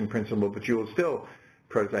organizing principle, but you will still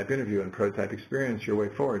prototype interview and prototype experience your way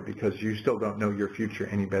forward because you still don't know your future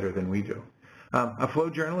any better than we do. A flow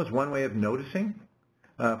journal is one way of noticing.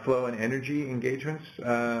 Flow and energy engagements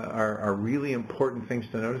are really important things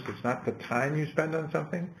to notice. It's not the time you spend on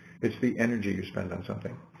something, it's the energy you spend on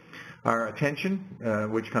something. Our attention,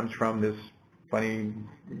 which comes from this funny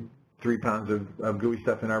 3 pounds of gooey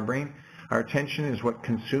stuff in our brain, our attention is what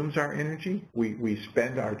consumes our energy. We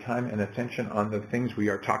spend our time and attention on the things we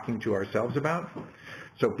are talking to ourselves about.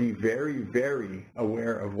 So be very, very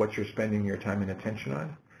aware of what you're spending your time and attention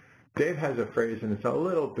on. Dave has a phrase, and it's a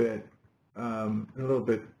little bit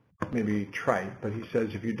maybe trite, but he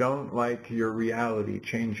says, if you don't like your reality,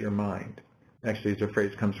 change your mind. Actually, it's a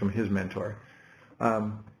phrase that comes from his mentor.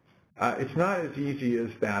 It's not as easy as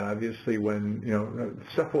that, obviously, when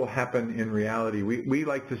stuff will happen in reality. We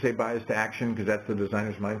like to say bias to action because that's the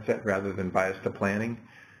designer's mindset rather than bias to planning.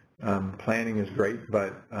 Planning is great,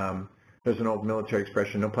 but there's an old military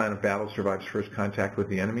expression, no plan of battle survives first contact with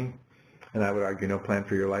the enemy. And I would argue no plan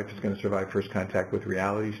for your life is going to survive first contact with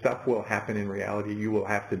reality. Stuff will happen in reality. You will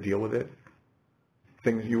have to deal with it.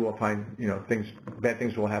 Things you will find, bad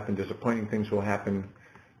things will happen, disappointing things will happen.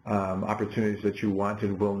 Opportunities that you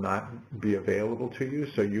wanted will not be available to you,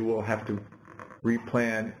 so you will have to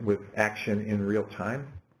replan with action in real time.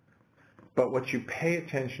 But what you pay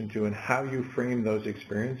attention to and how you frame those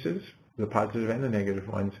experiences, the positive and the negative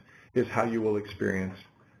ones, is how you will experience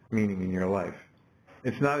meaning in your life.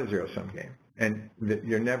 It's not a zero-sum game, and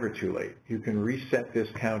you're never too late. You can reset this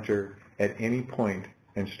counter at any point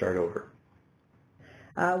and start over.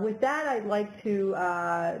 With that, I'd like to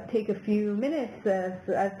take a few minutes,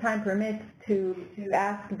 as time permits, to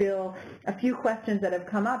ask Bill a few questions that have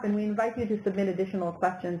come up, and we invite you to submit additional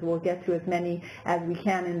questions. We'll get to as many as we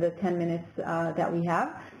can in the 10 minutes that we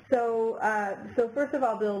have. So first of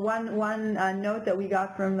all, Bill, one note that we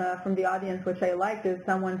got from the audience, which I liked, is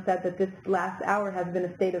someone said that this last hour has been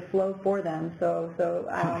a state of flow for them. So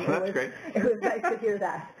that's great. It was nice to hear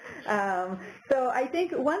that. So I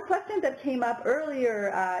think one question that came up earlier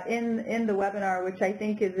in the webinar, which I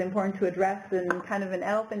think is important to address, and kind of an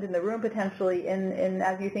elephant in the room potentially, in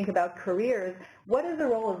as you think about careers, what is the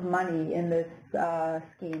role of money in this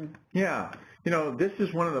scheme? Yeah. This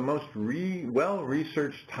is one of the most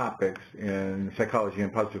well-researched topics in psychology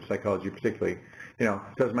and positive psychology particularly.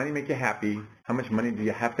 Does money make you happy? How much money do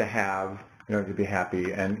you have to be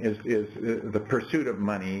happy? And is the pursuit of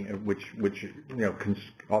money, which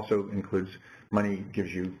also includes money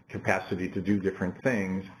gives you capacity to do different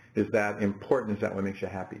things, is that important? Is that what makes you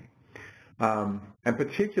happy? And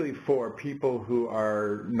particularly for people who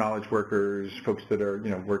are knowledge workers, folks that are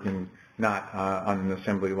working not on an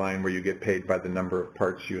assembly line where you get paid by the number of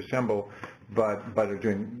parts you assemble, but are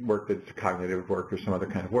doing work that's cognitive work or some other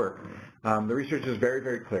kind of work. The research is very,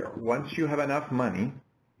 very clear. Once you have enough money,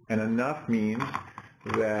 and enough means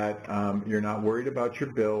that you're not worried about your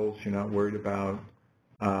bills, you're not worried about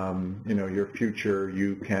your future,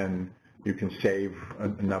 you can save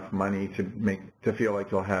enough money to feel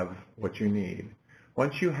like you'll have what you need.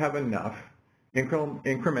 Once you have enough,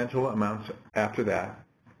 incremental amounts after that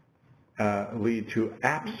lead to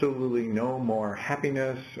absolutely no more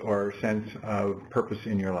happiness or sense of purpose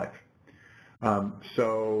in your life.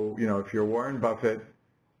 So if you're Warren Buffett,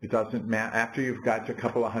 It doesn't matter after you've got a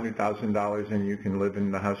couple of $100,000 and you can live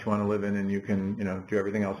in the house you want to live in and you can, do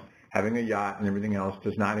everything else. Having a yacht and everything else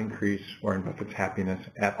does not increase Warren Buffett's happiness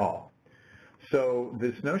at all. So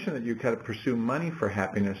this notion that you got to pursue money for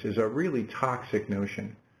happiness is a really toxic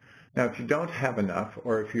notion. Now, if you don't have enough,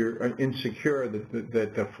 or if you're insecure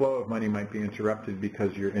that the flow of money might be interrupted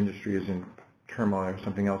because your industry is in turmoil or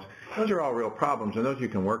something else, those are all real problems, and those you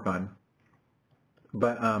can work on.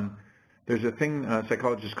 But there's a thing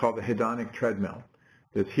psychologists call the hedonic treadmill.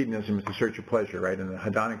 There's hedonism is the search of pleasure, right? And the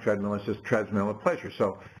hedonic treadmill is this treadmill of pleasure.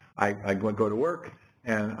 So I go to work,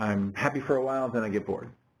 and I'm happy for a while, then I get bored.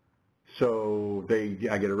 So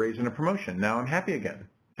I get a raise and a promotion. Now I'm happy again.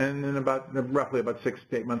 And then roughly about 6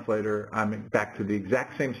 to 8 months later, I'm back to the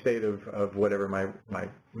exact same state of whatever my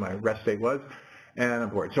rest state was, and I'm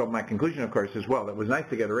bored. So my conclusion, of course, is, well, it was nice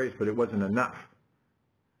to get a raise, but it wasn't enough.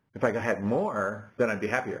 If I had more, then I'd be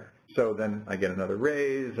happier. So then I get another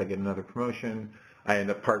raise, I get another promotion, I end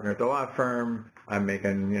up partner at the law firm, I'm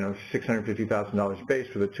making $650,000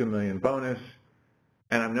 base with a $2 million bonus,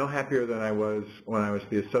 and I'm no happier than I was when I was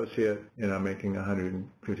the associate, making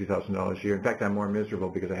 $150,000 a year. In fact, I'm more miserable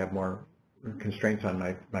because I have more constraints on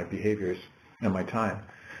my behaviors and my time.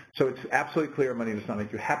 So it's absolutely clear money does not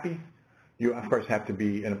make you happy. You, of course, have to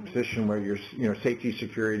be in a position where your safety,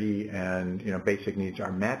 security, and basic needs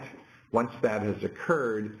are met. Once that has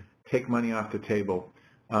occurred, take money off the table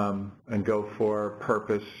and go for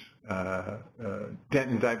purpose.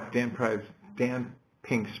 Dan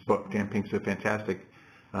Pink's book. Dan Pink's a fantastic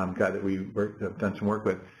guy that we have done some work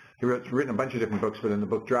with. He's written a bunch of different books, but in the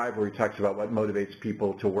book Drive, where he talks about what motivates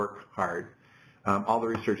people to work hard, all the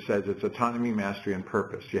research says it's autonomy, mastery, and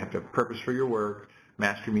purpose. You have to have purpose for your work.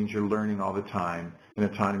 Mastery means you're learning all the time, and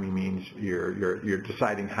autonomy means you're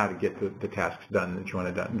deciding how to get the tasks done that you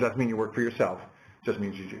want to do. It doesn't mean you work for yourself. It just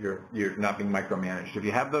means you're not being micromanaged. If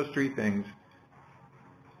you have those three things,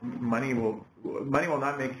 money will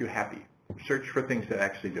not make you happy. Search for things that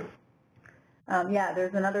actually do.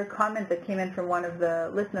 There's another comment that came in from one of the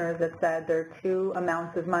listeners that said there are two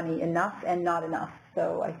amounts of money, enough and not enough.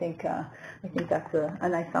 So I think that's a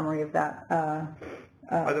nice summary of that.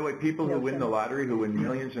 By the way, people who win the lottery, who win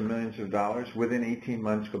millions and millions of dollars, within 18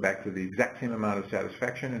 months go back to the exact same amount of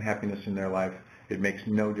satisfaction and happiness in their life. It makes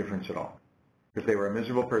no difference at all. If they were a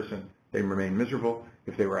miserable person, they remain miserable.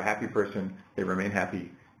 If they were a happy person, they remain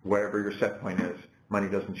happy. Whatever your set point is, money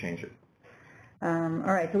doesn't change it. All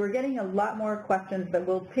right, so we're getting a lot more questions, but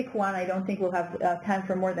we'll pick one. I don't think we'll have time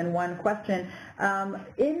for more than one question.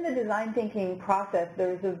 In the design thinking process,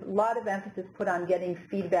 there's a lot of emphasis put on getting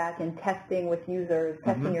feedback and testing with users,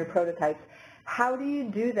 testing your prototypes. How do you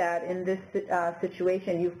do that in this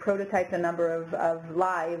situation? You've prototyped a number of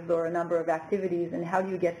lives or a number of activities, and how do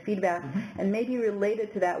you get feedback? And maybe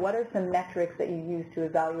related to that, what are some metrics that you use to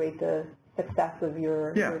evaluate the success of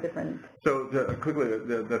your different... So quickly,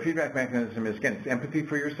 the feedback mechanism is, again, it's empathy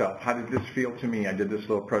for yourself. How did this feel to me? I did this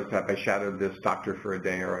little prototype. I shadowed this doctor for a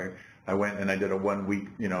day, or I went and I did a 1 week,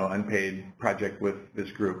 unpaid project with this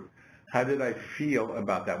group. How did I feel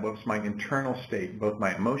about that? What was my internal state, both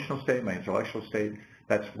my emotional state, my intellectual state?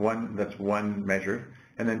 That's one measure.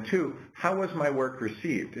 And then two, how was my work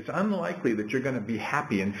received? It's unlikely that you're going to be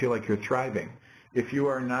happy and feel like you're thriving if you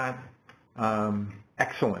are not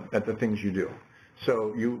excellent at the things you do.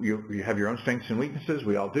 So you have your own strengths and weaknesses.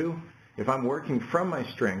 We all do. If I'm working from my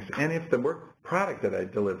strengths, and if the work product that I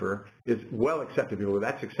deliver is well accepted, people, well,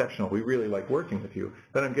 that's exceptional, we really like working with you,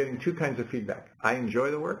 then I'm getting two kinds of feedback. I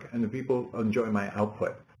enjoy the work, and the people enjoy my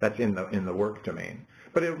output. That's in the work domain.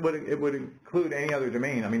 But it would include any other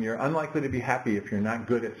domain. I mean, you're unlikely to be happy if you're not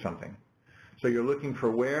good at something. So you're looking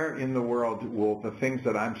for where in the world will the things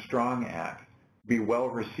that I'm strong at be well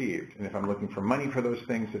received. And if I'm looking for money for those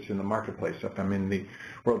things, it's in the marketplace. If I'm in the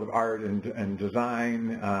world of art and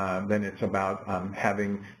design, then it's about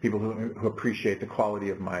having people who appreciate the quality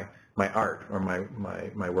of my art or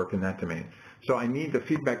my work in that domain. So I need the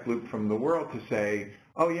feedback loop from the world to say,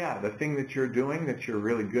 oh yeah, the thing that you're doing that you're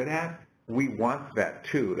really good at, we want that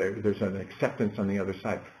too. There's an acceptance on the other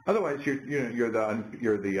side. Otherwise, you're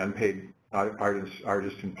the unpaid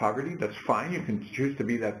artist in poverty. That's fine. You can choose to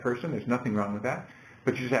be that person. There's nothing wrong with that.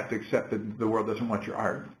 But you just have to accept that the world doesn't want your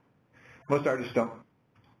art. Most artists don't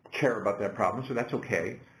care about that problem, so that's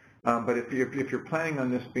okay. But if you're planning on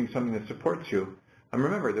this being something that supports you,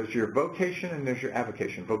 remember, there's your vocation and there's your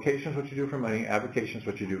avocation. Vocation is what you do for money. Avocation is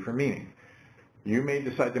what you do for meaning. You may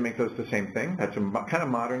decide to make those the same thing. That's a kind of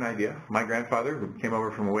modern idea. My grandfather, who came over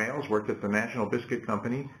from Wales, worked at the National Biscuit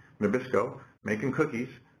Company, Nabisco, making cookies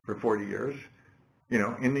for 40 years,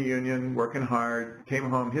 in the union, working hard, came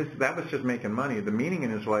home. That was just making money. The meaning in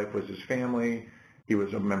his life was his family he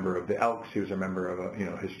was a member of the Elks, he was a member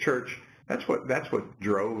of his church. That's what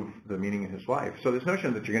drove the meaning in his life. So this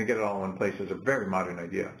notion that you're going to get it all in one place is a very modern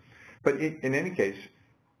idea. But in any case,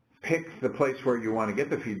 pick the place where you want to get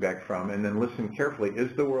the feedback from and then listen carefully.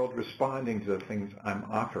 Is the world responding to the things I'm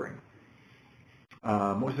offering?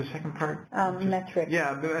 What was the second part? Metrics.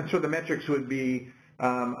 Yeah, and so the metrics would be,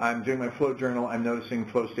 I'm doing my flow journal, I'm noticing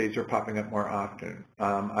flow states are popping up more often.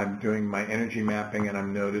 I'm doing my energy mapping and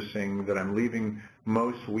I'm noticing that I'm leaving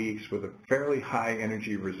most weeks with a fairly high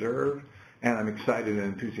energy reserve, and I'm excited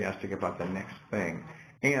and enthusiastic about the next thing.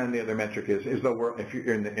 And the other metric is the world, if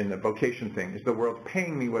you're in the vocation thing, is the world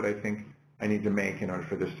paying me what I think I need to make in order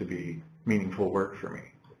for this to be meaningful work for me?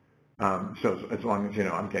 So as long as,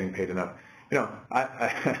 I'm getting paid enough.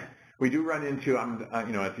 We do run into,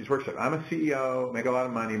 at these workshops, I'm a CEO, make a lot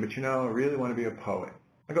of money, but I really want to be a poet.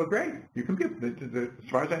 I go, great, you can be, as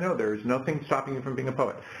far as I know, there's nothing stopping you from being a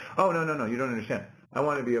poet. Oh, no, you don't understand. I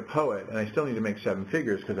want to be a poet, and I still need to make 7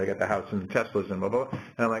 figures because I got the house and the Teslas and blah, blah, blah.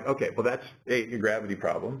 And I'm like, okay, well, that's A, your gravity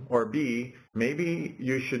problem, or B, maybe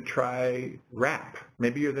you should try rap.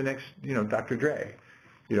 Maybe you're the next, Dr. Dre.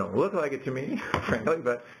 You don't look like it to me, frankly,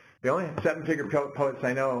 but the only 7-figure poets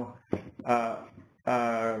I know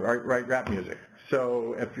write rap music.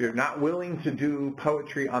 So if you're not willing to do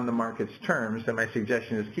poetry on the market's terms, then my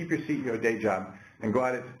suggestion is keep your CEO day job and go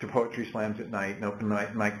out to poetry slams at night and open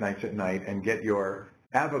mic nights at night and get your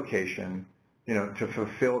avocation, to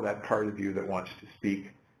fulfill that part of you that wants to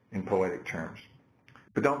speak in poetic terms.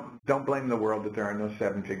 But don't blame the world that there are no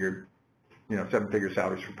 7-figure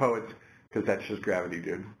salaries for poets, because that's just gravity,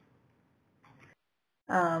 dude.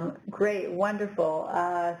 Great, wonderful.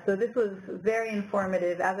 So this was very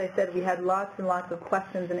informative. As I said, we had lots and lots of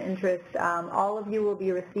questions and interest. All of you will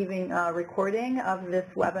be receiving a recording of this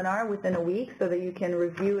webinar within a week so that you can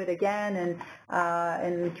review it again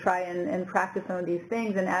and try and practice some of these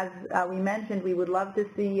things. And as we mentioned, we would love to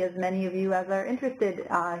see as many of you as are interested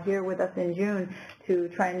here with us in June to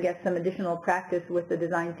try and get some additional practice with the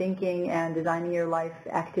design thinking and designing your life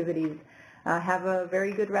activities. Have a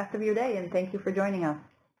very good rest of your day, and thank you for joining us.